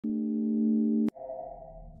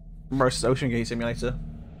versus Ocean Gate Simulator.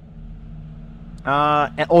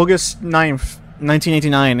 August 9th,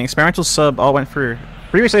 1989, experimental sub all went through.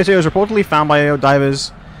 Previous data was reportedly found by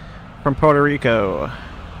divers from Puerto Rico.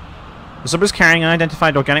 The sub is carrying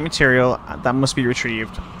unidentified organic material that must be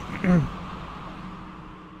retrieved.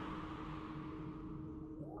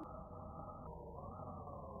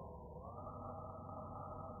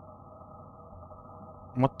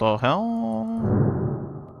 What the hell?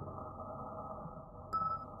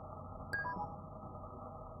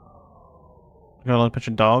 Got a bunch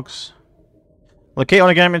of dogs. Locate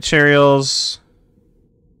organic materials.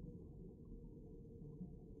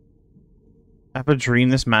 I have a dream,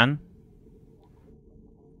 this man.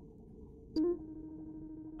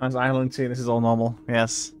 As Island 2, this is all normal.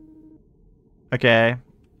 Yes. Okay.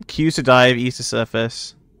 Cues to dive, east to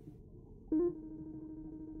surface.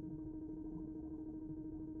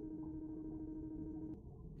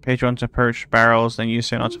 Page 1 to approach barrels, then use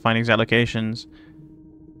sonar to find exact locations.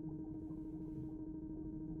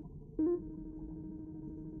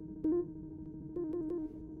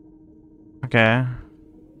 Okay.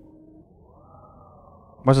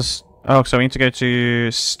 What's this? Oh, so we need to go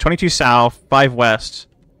to 22 south, 5 west.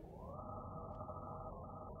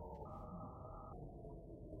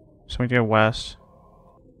 So we go west.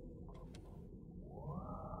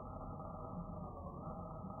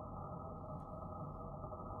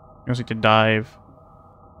 We also need to dive.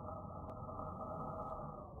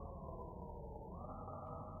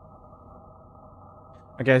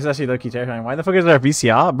 Okay, this is actually low-key terrifying. Why the fuck is there a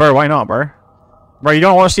VCR? Bro, why not, bro? Bro, you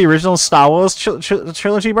don't watch the original Star Wars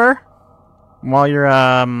trilogy, bro? While you're,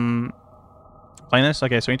 playing this?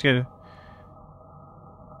 Okay, so we need to go...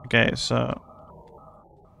 Okay, so...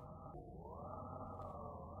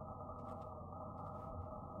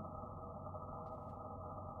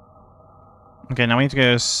 Okay, now we need to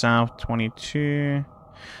go south 22. We've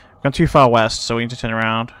gone too far west, so we need to turn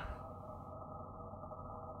around.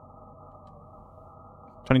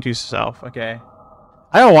 22 south, okay.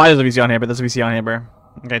 I don't know why there's a VC on here, but there's a VC on here, bro.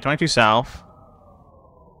 Okay, 22 south.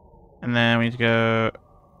 And then we need to go...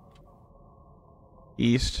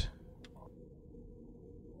 east.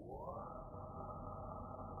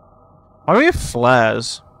 Why do we have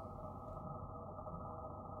flares?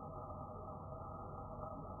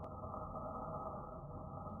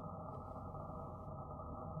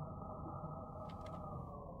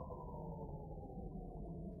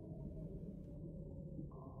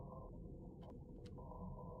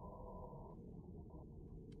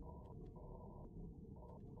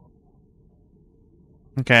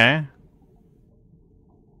 Okay.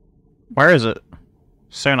 Where is it?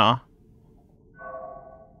 Sonar.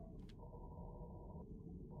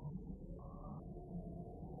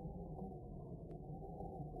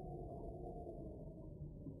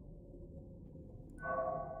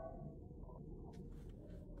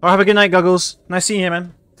 Oh, have a good night, Goggles. Nice seeing you,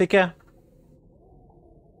 man. Take care.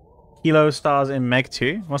 Kilo stars in Meg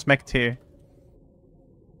 2? What's Meg 2?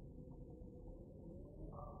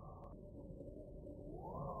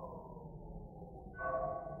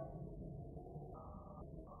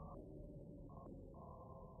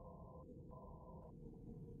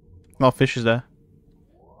 A lot of fishes there.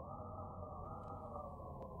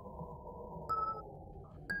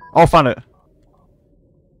 Oh, found it.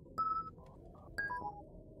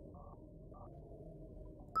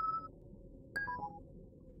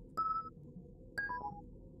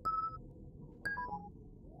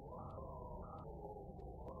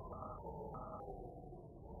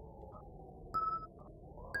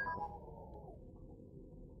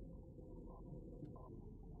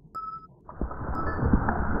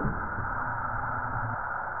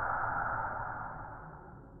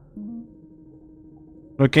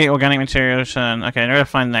 Locate organic materials and... Okay, I'm gonna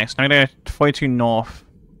find next. I'm gonna go 42 north.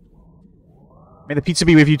 May the pizza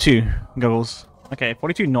be with you too, Goggles. Okay,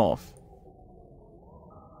 42 north.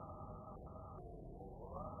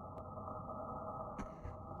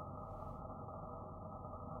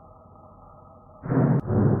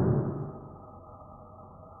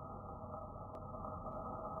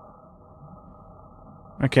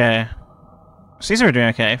 Okay. Caesar are doing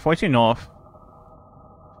okay. 42 north.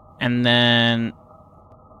 And then...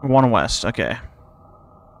 1 west, okay.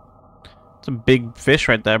 It's a big fish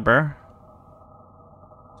right there, bro.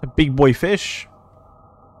 It's a big boy fish.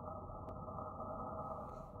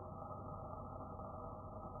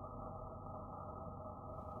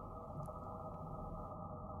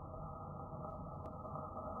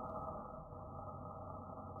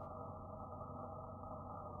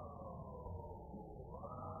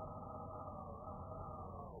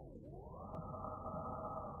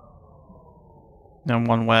 Then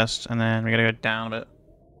 1 west, and then we gotta go down a bit.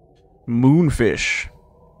 Moonfish.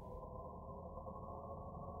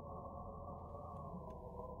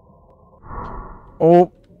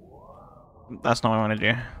 Oh. That's not what I want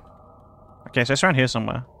to do. Okay, so it's around here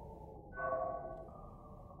somewhere.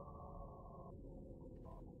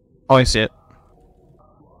 Oh, I see it.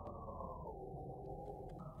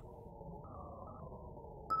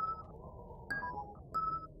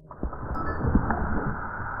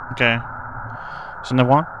 Okay. So another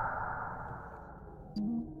one.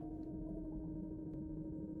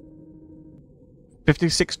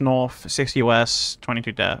 56 north, 60 west,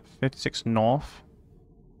 22 depth. 56 north,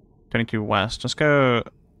 22 west. Let's go.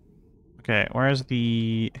 Okay, where is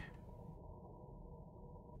the...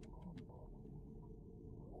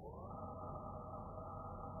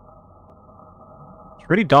 It's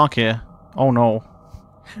really dark here. Oh no.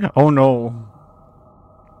 Oh no.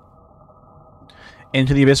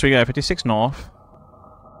 Into the abyss we go. 56 north.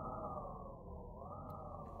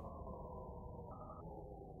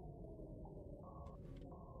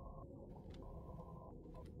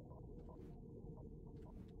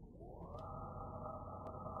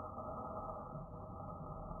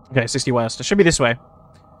 Okay, 60 west. It should be this way.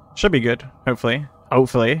 Should be good. Hopefully.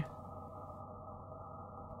 Hopefully.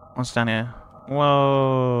 What's down here?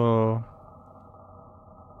 Whoa.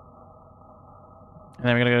 And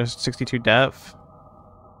then we're gonna go 62 depth.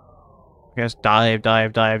 I guess dive,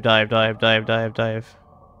 dive, dive, dive, dive, dive, dive, dive.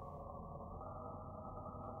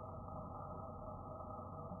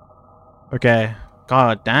 Okay.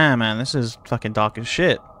 God damn, man. This is fucking dark as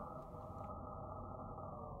shit.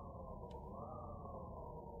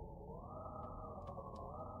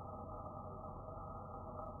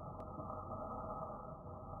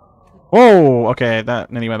 Whoa! Okay,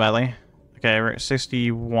 that nearly went badly. Okay, we're at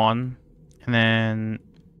 61. And then...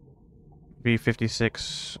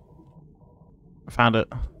 B56. Found it.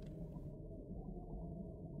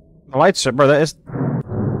 The lights, bro, that is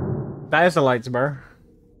the lights, bro.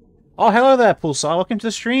 Oh, hello there, Pulsar. Welcome to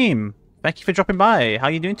the stream. Thank you for dropping by. How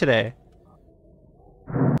are you doing today?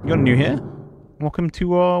 You're new here? Welcome to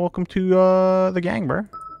the gang, bro.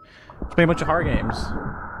 Play a bunch of horror games.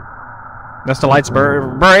 That's the lights,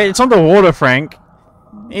 bro. Bro, it's underwater, Frank.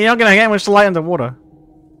 You're not gonna get much light underwater.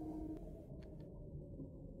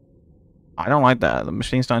 I don't like that. The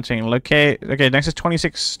machine's starting to locate. Okay, next is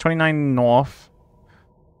 29 north.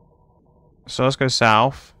 So let's go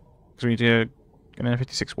south. Because we need to get into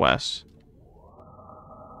 56 west.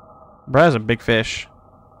 Bro, that's a big fish.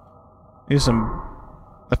 These are some...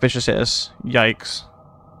 The fish just hit us. Yikes.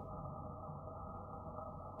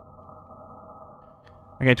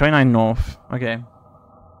 Okay, 29 north. Okay.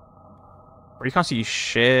 Bro, you can't see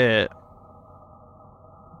shit.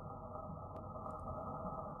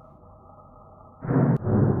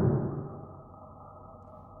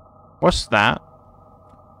 What's that?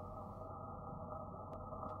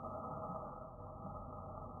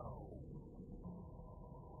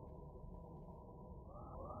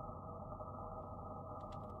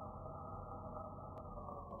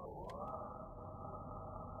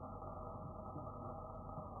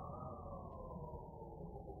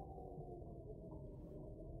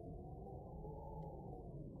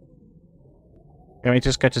 Can we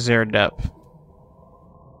just get to 0 depth?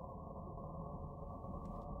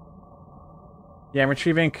 Yeah, I'm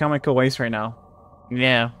retrieving chemical waste right now.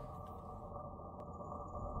 Yeah.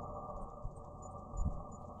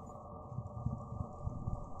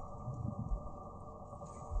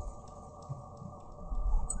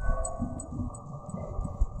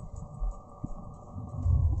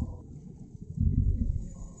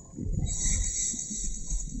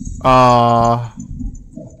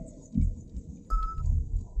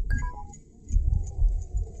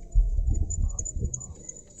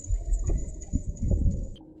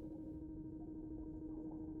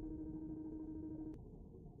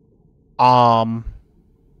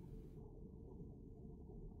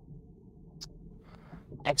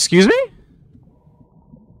 Excuse me?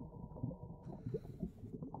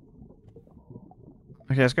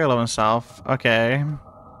 Okay, let's go 11 south. Okay.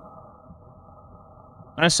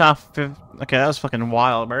 9 south. Okay, that was fucking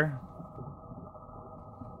wild, bro.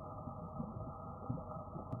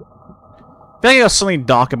 I feel like it was something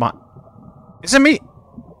dark about. Is it me?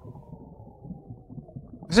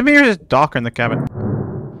 Is it me or is it darker in the cabin?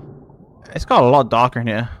 It's got a lot darker in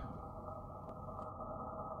here.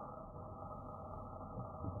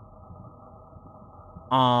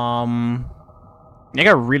 It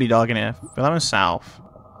got really dark in here. 11 south.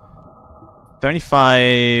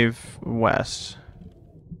 35 west.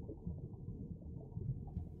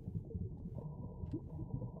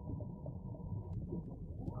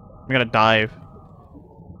 We gotta dive.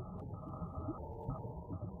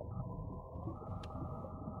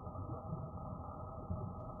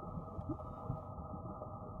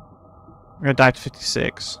 We're gonna die to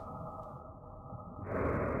 56.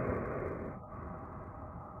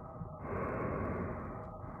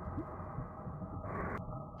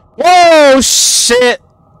 Whoa, shit!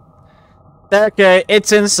 Okay,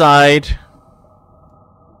 it's inside.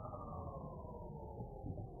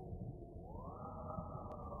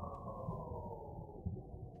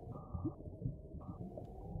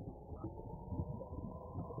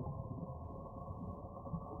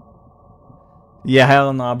 Yeah,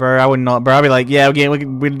 hell no, bro. I would not, bro. I'd be like, yeah, okay,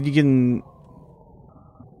 you can.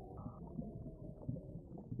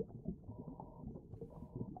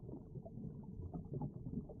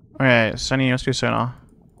 Alright, Sunny, let's do sonar.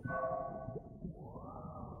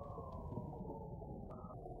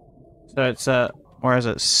 So it's where is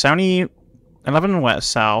it? 70, 11 west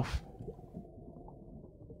south.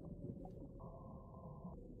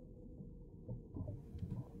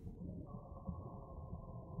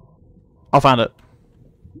 I'll find it.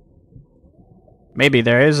 Maybe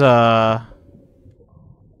there is a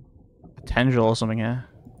tendril or something here.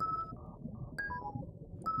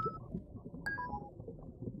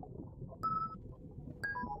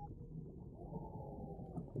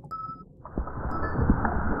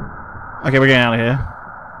 Okay, we're getting out of here.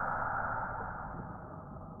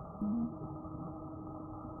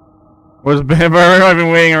 What's been? I've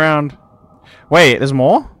been waiting around. Wait, there's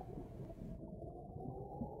more?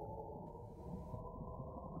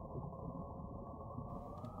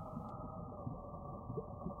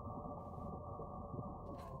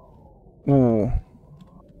 Ooh.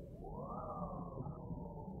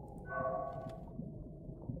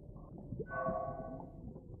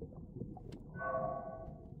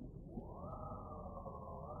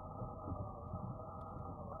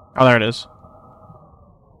 Oh, there it is.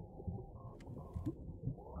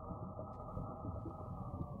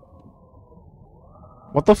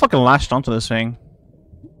 What the fuck latched onto this thing?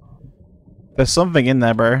 There's something in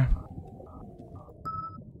there, bro.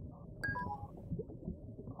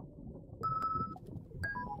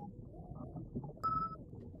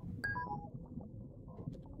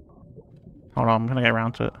 Hold on, I'm gonna get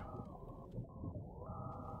around to it.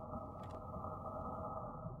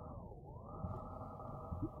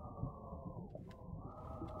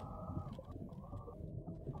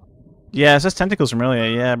 Yeah, it says tentacles from earlier.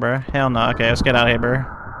 Yeah, bro. Hell no. Okay, let's get out of here, bro.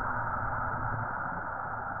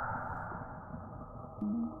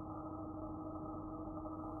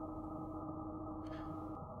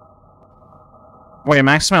 Wait,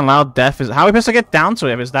 maximum allowed depth is... How are we supposed to get down to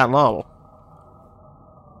it if it's that low?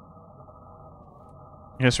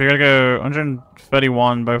 Okay, so we gotta go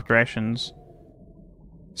 131 both directions.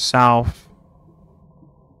 South.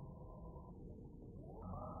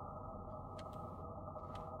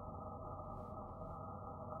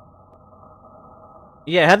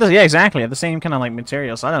 Yeah, it had the, yeah, exactly. It had the same kind of like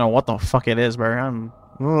material, so I don't know what the fuck it is, bro.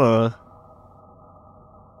 Ugh.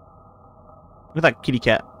 Look at that kitty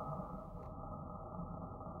cat.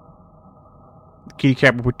 Kitty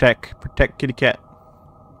cat will protect kitty cat.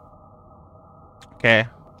 Okay.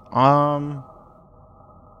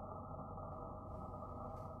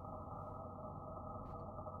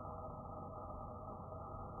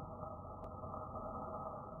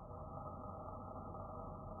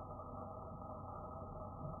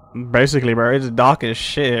 Basically, bro, it's dark as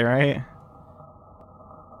shit, right?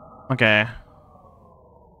 Okay.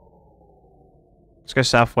 Let's go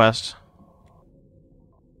southwest.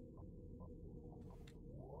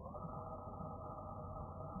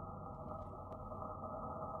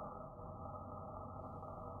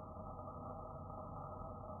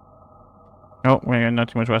 Oh, we're not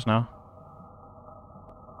too much west now.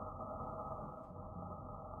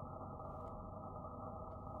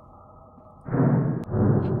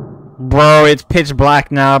 Bro, it's pitch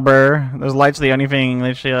black now, bro. Those lights are the only thing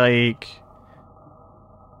literally like...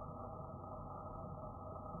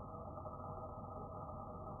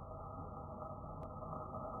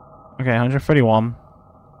 Okay, 131.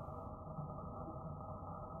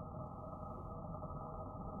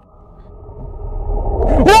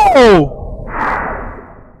 Whoa!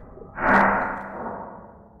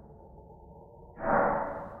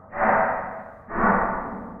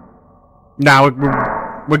 Nah,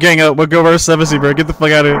 we're getting up. We'll go over 70, bro. Get the fuck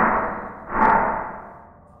out of here.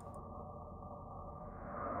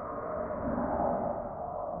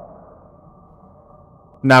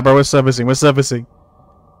 Nah, bro, we're servicing. We're servicing.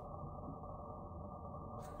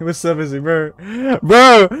 We're servicing, bro.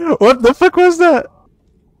 Bro, what the fuck was that?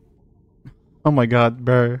 Oh my god,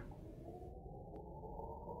 bro.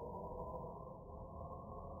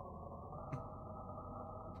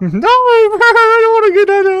 No, bro, I don't want to get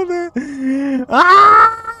that down there.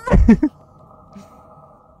 Ah!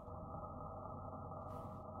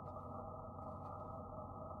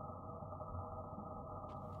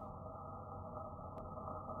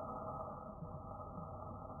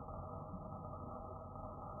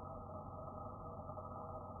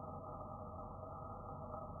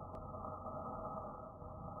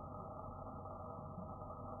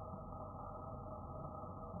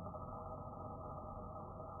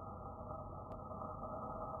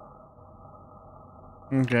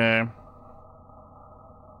 Okay.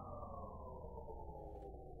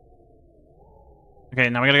 Okay,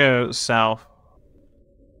 now we gotta go south.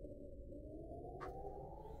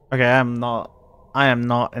 Okay, I am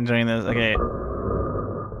not enjoying this. Okay.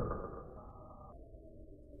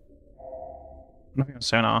 Nothing on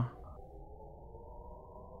sonar.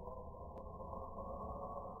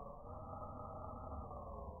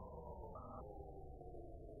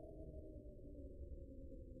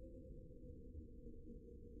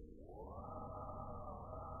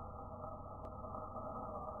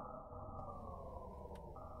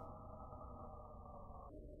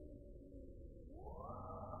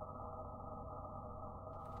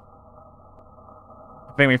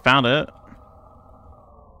 I think we found it.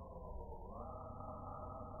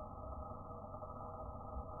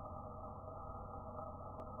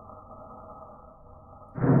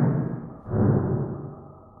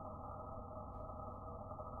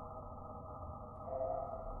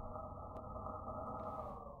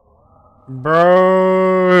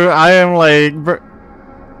 Bro, I am like...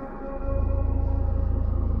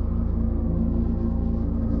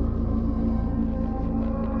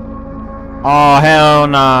 Oh, hell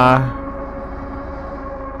nah.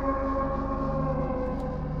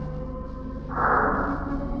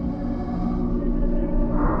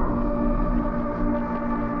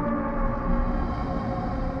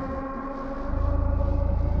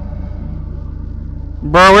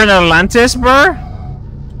 Bro, we're in Atlantis, bro?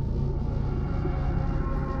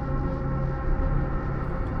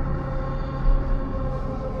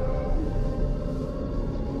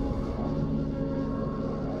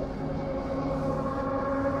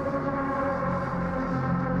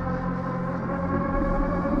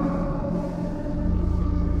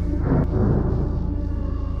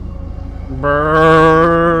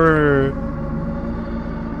 Bro.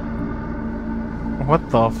 What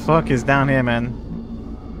the fuck is down here, man?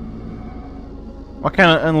 What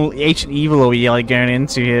kind of ancient evil are we like going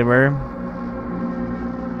into here, bro?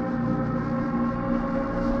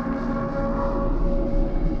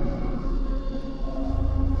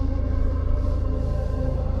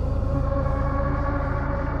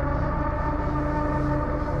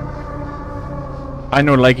 I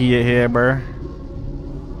know like you here, bro.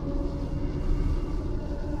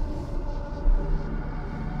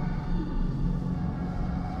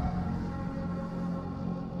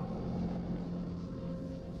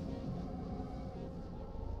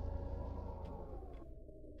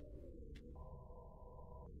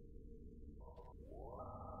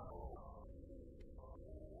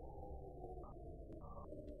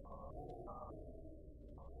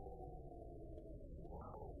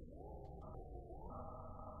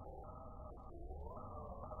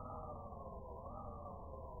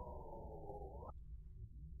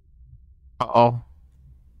 Uh-oh.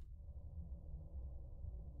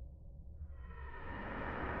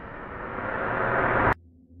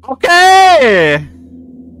 Okay!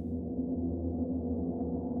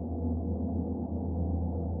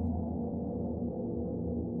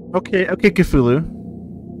 Okay, okay, Cthulhu.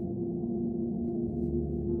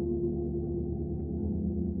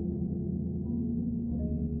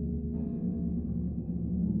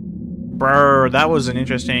 Bro, that was an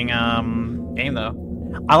interesting game though.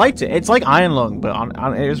 I liked it. It's like Iron Lung, but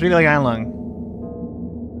it was really like Iron Lung.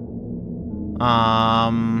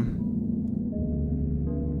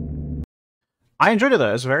 I enjoyed it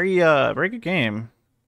though. It's a very very good game.